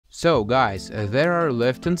So guys, there are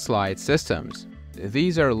lift and slide systems.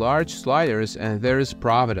 These are large sliders and there is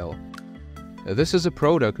Providel. This is a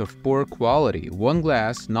product of poor quality, one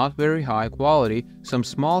glass, not very high quality, some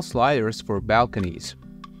small sliders for balconies.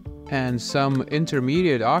 And some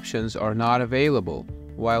intermediate options are not available,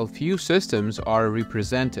 while few systems are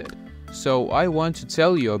represented. So I want to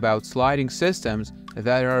tell you about sliding systems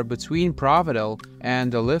that are between Providel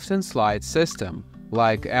and a lift and slide system,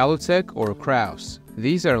 like Alutech or Kraus.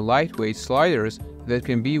 These are lightweight sliders that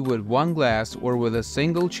can be with one glass or with a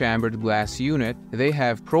single chambered glass unit. They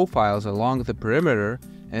have profiles along the perimeter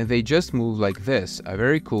and they just move like this, a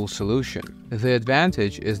very cool solution. The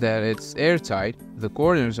advantage is that it's airtight, the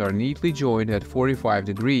corners are neatly joined at 45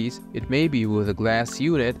 degrees, it may be with a glass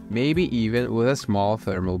unit, maybe even with a small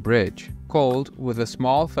thermal bridge. Cold with a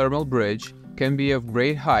small thermal bridge can be of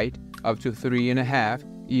great height, up to 3.5,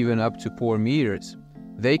 even up to 4 meters.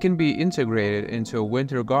 They can be integrated into a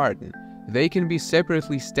winter garden. They can be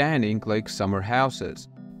separately standing like summer houses.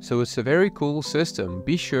 So it's a very cool system,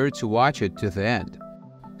 be sure to watch it to the end.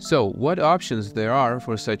 So what options there are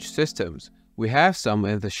for such systems? We have some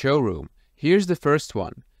in the showroom. Here's the first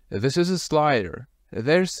one. This is a slider.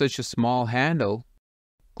 There's such a small handle.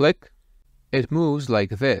 Click. It moves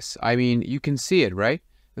like this. I mean, you can see it, right?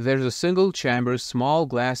 There's a single chamber small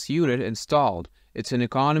glass unit installed. It's an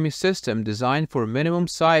economy system designed for minimum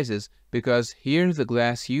sizes because here the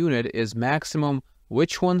glass unit is maximum,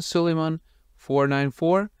 which one, Suleiman?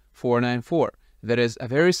 494? 494. That is a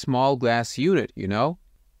very small glass unit, you know?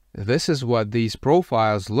 This is what these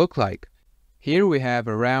profiles look like. Here we have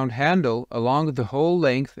a round handle along the whole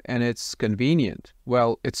length and it's convenient.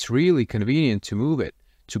 Well, it's really convenient to move it,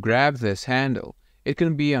 to grab this handle. It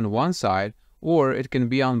can be on one side or it can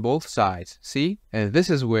be on both sides, see? And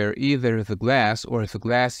this is where either the glass or the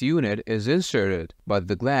glass unit is inserted, but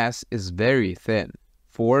the glass is very thin.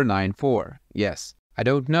 494, yes. I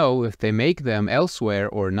don't know if they make them elsewhere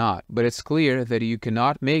or not, but it's clear that you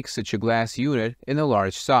cannot make such a glass unit in a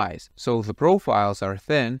large size. So the profiles are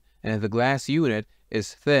thin and the glass unit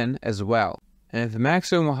is thin as well. And the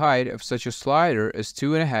maximum height of such a slider is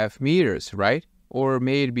 2.5 meters, right? Or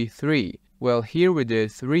maybe 3. Well, here we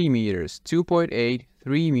did 3 meters, 2.8,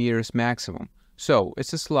 3 meters maximum. So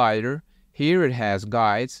it's a slider. Here it has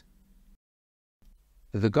guides.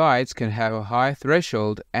 The guides can have a high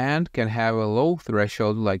threshold and can have a low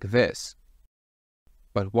threshold like this.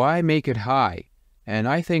 But why make it high? And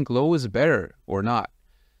I think low is better, or not.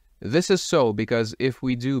 This is so because if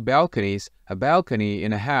we do balconies, a balcony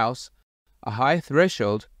in a house, a high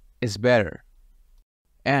threshold is better.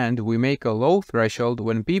 And we make a low threshold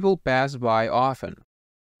when people pass by often.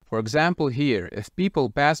 For example here, if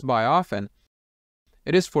people pass by often,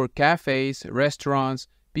 it is for cafes, restaurants,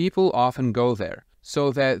 people often go there,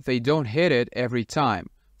 so that they don't hit it every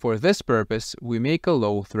time. For this purpose, we make a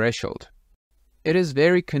low threshold. It is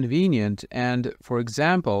very convenient and, for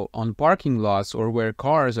example, on parking lots or where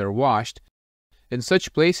cars are washed, in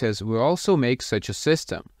such places we also make such a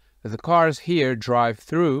system. The cars here drive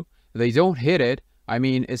through, they don't hit it. I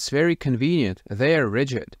mean, it's very convenient. They are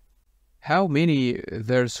rigid. How many?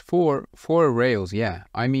 There's four rails, yeah.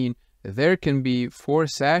 I mean, there can be 4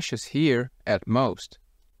 sashes here at most.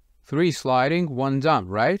 3 sliding, 1 dumb,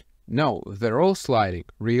 right? No, they're all sliding.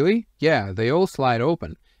 Really? Yeah, they all slide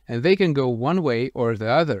open. And they can go one way or the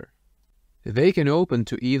other. They can open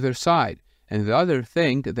to either side. And the other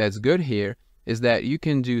thing that's good here is that you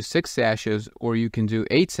can do 6 sashes or you can do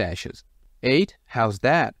 8 sashes. 8? How's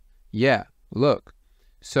that? Yeah, look.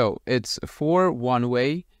 So it's 4 one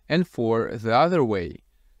way and 4 the other way.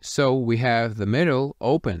 So we have the middle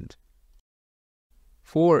opened.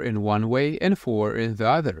 4 in one way and 4 in the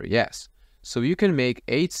other, yes. So you can make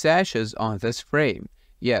 8 sashes on this frame,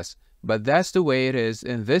 yes, but that's the way it is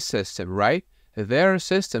in this system, right? There are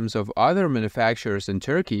systems of other manufacturers in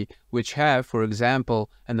Turkey which have, for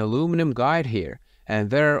example, an aluminum guide here,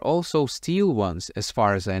 and there are also steel ones as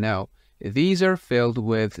far as I know. These are filled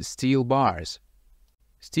with steel bars.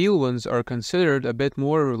 Steel ones are considered a bit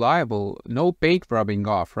more reliable, no paint rubbing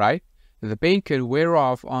off, right? The paint can wear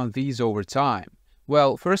off on these over time.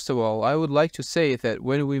 Well, first of all, I would like to say that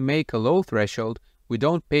when we make a low threshold, we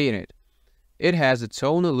don't paint it. It has its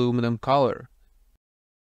own aluminum color.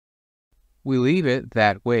 We leave it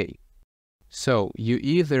that way. So you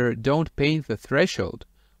either don't paint the threshold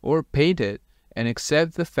or paint it and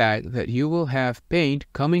accept the fact that you will have paint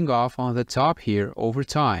coming off on the top here over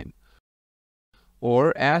time.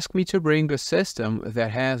 Or ask me to bring a system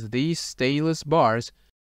that has these stainless bars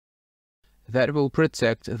that will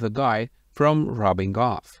protect the guide from rubbing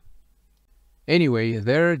off. Anyway,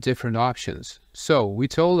 there are different options. So we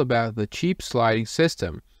told about the cheap sliding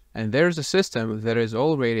system. and there's a system that is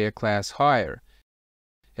already a class higher.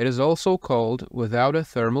 It is also called without a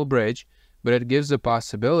thermal bridge, but it gives the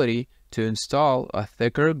possibility to install a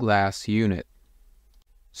thicker glass unit.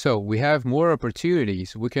 So we have more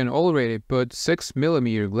opportunities. We can already put 6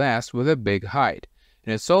 mm glass with a big height.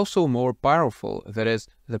 And it's also more powerful, that is,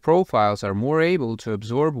 the profiles are more able to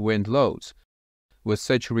absorb wind loads with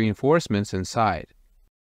such reinforcements inside.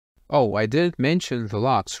 Oh, I didn't mention the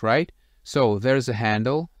locks, right? So there's a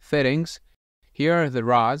handle, fittings, here are the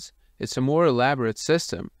rods. It's a more elaborate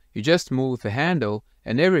system. You just move the handle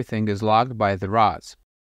and everything is locked by the rods.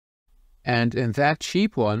 And in that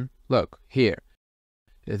cheap one, look, here.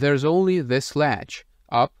 There's only this latch,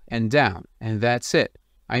 up and down, and that's it.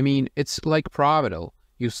 I mean, it's like Providal.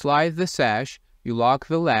 You slide the sash, you lock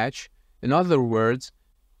the latch. In other words,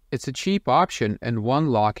 it's a cheap option and one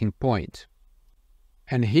locking point.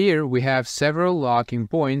 And here we have several locking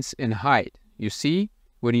points in height. You see,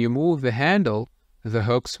 when you move the handle, the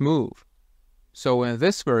hooks move. So in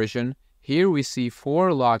this version, here we see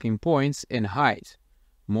 4 locking points in height,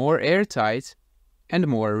 more airtight and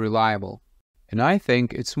more reliable. And I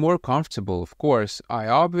think it's more comfortable, of course. I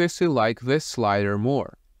obviously like this slider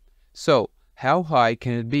more. So, how high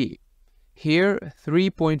can it be? Here,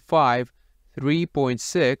 3.5,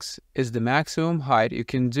 3.6 is the maximum height you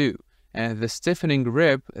can do, and the stiffening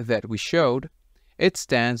rib that we showed, it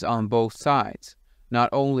stands on both sides, not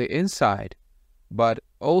only inside, but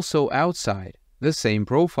also outside, the same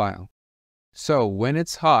profile. So when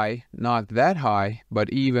it's high, not that high, but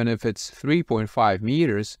even if it's 3.5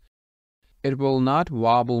 meters, it will not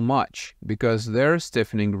wobble much, because there are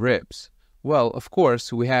stiffening ribs. Well, of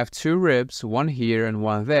course, we have 2 ribs, one here and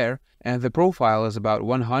one there, and the profile is about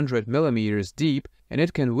 100 millimeters deep, and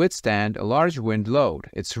it can withstand a large wind load.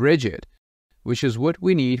 It's rigid, which is what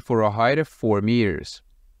we need for a height of 4 meters.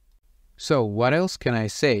 So what else can I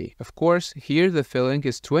say? Of course, here the filling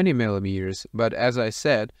is 20 millimeters, but as I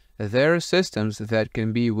said, there are systems that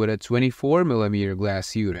can be with a 24 millimeter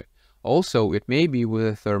glass unit. Also, it may be with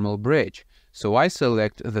a thermal bridge, so I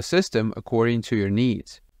select the system according to your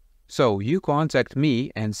needs. So you contact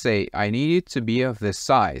me and say, I need it to be of this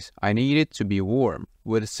size, I need it to be warm,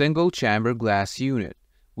 with a single chamber glass unit.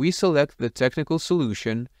 We select the technical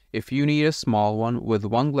solution. If you need a small one with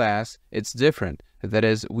one glass, it's different. That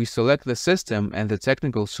is, we select the system and the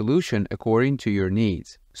technical solution according to your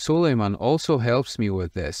needs. Suleiman also helps me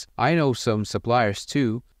with this. I know some suppliers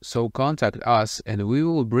too, so contact us and we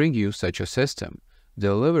will bring you such a system.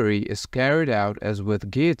 Delivery is carried out as with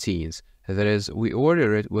guillotines. That is, we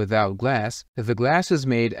order it without glass. The glass is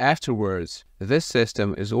made afterwards. This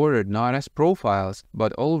system is ordered not as profiles,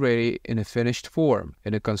 but already in a finished form,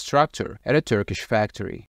 in a constructor, at a Turkish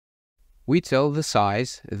factory. We tell the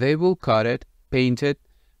size, they will cut it, paint it,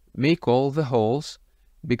 make all the holes,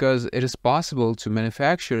 because it is possible to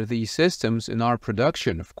manufacture these systems in our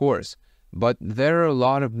production, of course, but there are a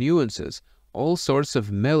lot of nuances, all sorts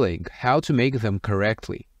of milling, how to make them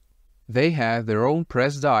correctly. They have their own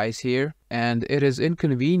press dies here, and it is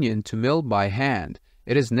inconvenient to mill by hand.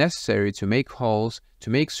 It is necessary to make holes, to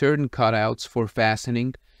make certain cutouts for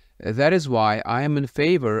fastening. That is why I am in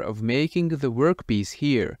favor of making the workpiece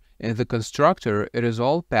here. In the constructor, it is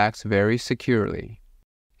all packed very securely.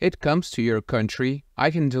 It comes to your country.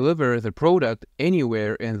 I can deliver the product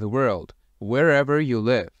anywhere in the world, wherever you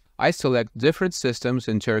live. I select different systems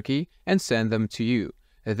in Turkey and send them to you.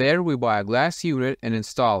 There we buy a glass unit and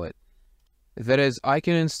install it. That is, I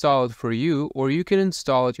can install it for you, or you can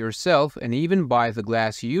install it yourself and even buy the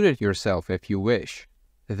glass unit yourself if you wish.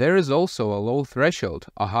 There is also a low threshold,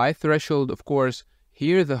 a high threshold, of course.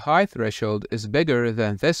 Here the high threshold is bigger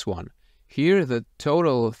than this one. Here the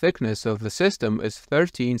total thickness of the system is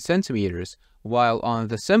 13 centimeters, while on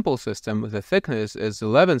the simple system the thickness is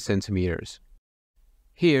 11 centimeters.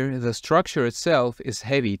 Here the structure itself is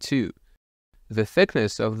heavy too. The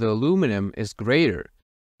thickness of the aluminum is greater,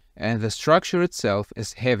 and the structure itself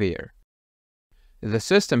is heavier. The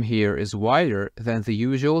system here is wider than the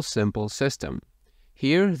usual simple system.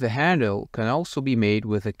 Here the handle can also be made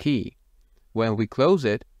with a key. When we close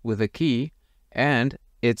it with a key, and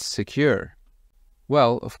it's secure.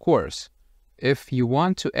 Well, of course, if you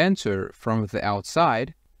want to enter from the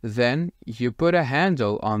outside, then you put a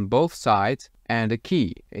handle on both sides and a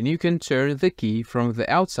key, and you can turn the key from the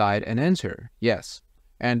outside and enter, yes.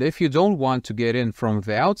 And if you don't want to get in from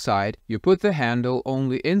the outside, you put the handle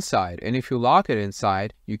only inside, and if you lock it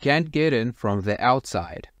inside, you can't get in from the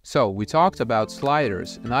outside. So we talked about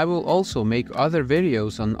sliders, and I will also make other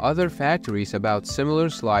videos on other factories about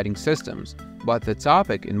similar sliding systems. But the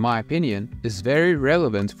topic, in my opinion, is very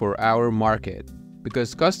relevant for our market,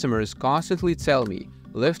 because customers constantly tell me,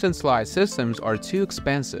 lift and slide systems are too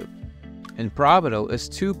expensive, and Providel is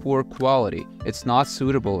too poor quality. It's not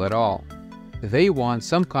suitable at all. They want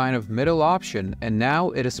some kind of middle option, and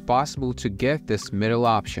now it is possible to get this middle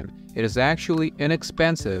option. It is actually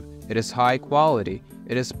inexpensive, it is high quality,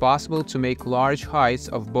 it is possible to make large heights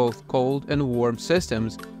of both cold and warm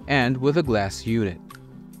systems and with a glass unit.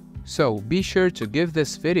 So be sure to give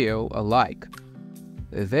this video a like.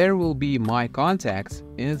 There will be my contacts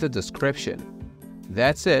in the description.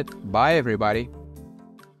 That's it. Bye everybody.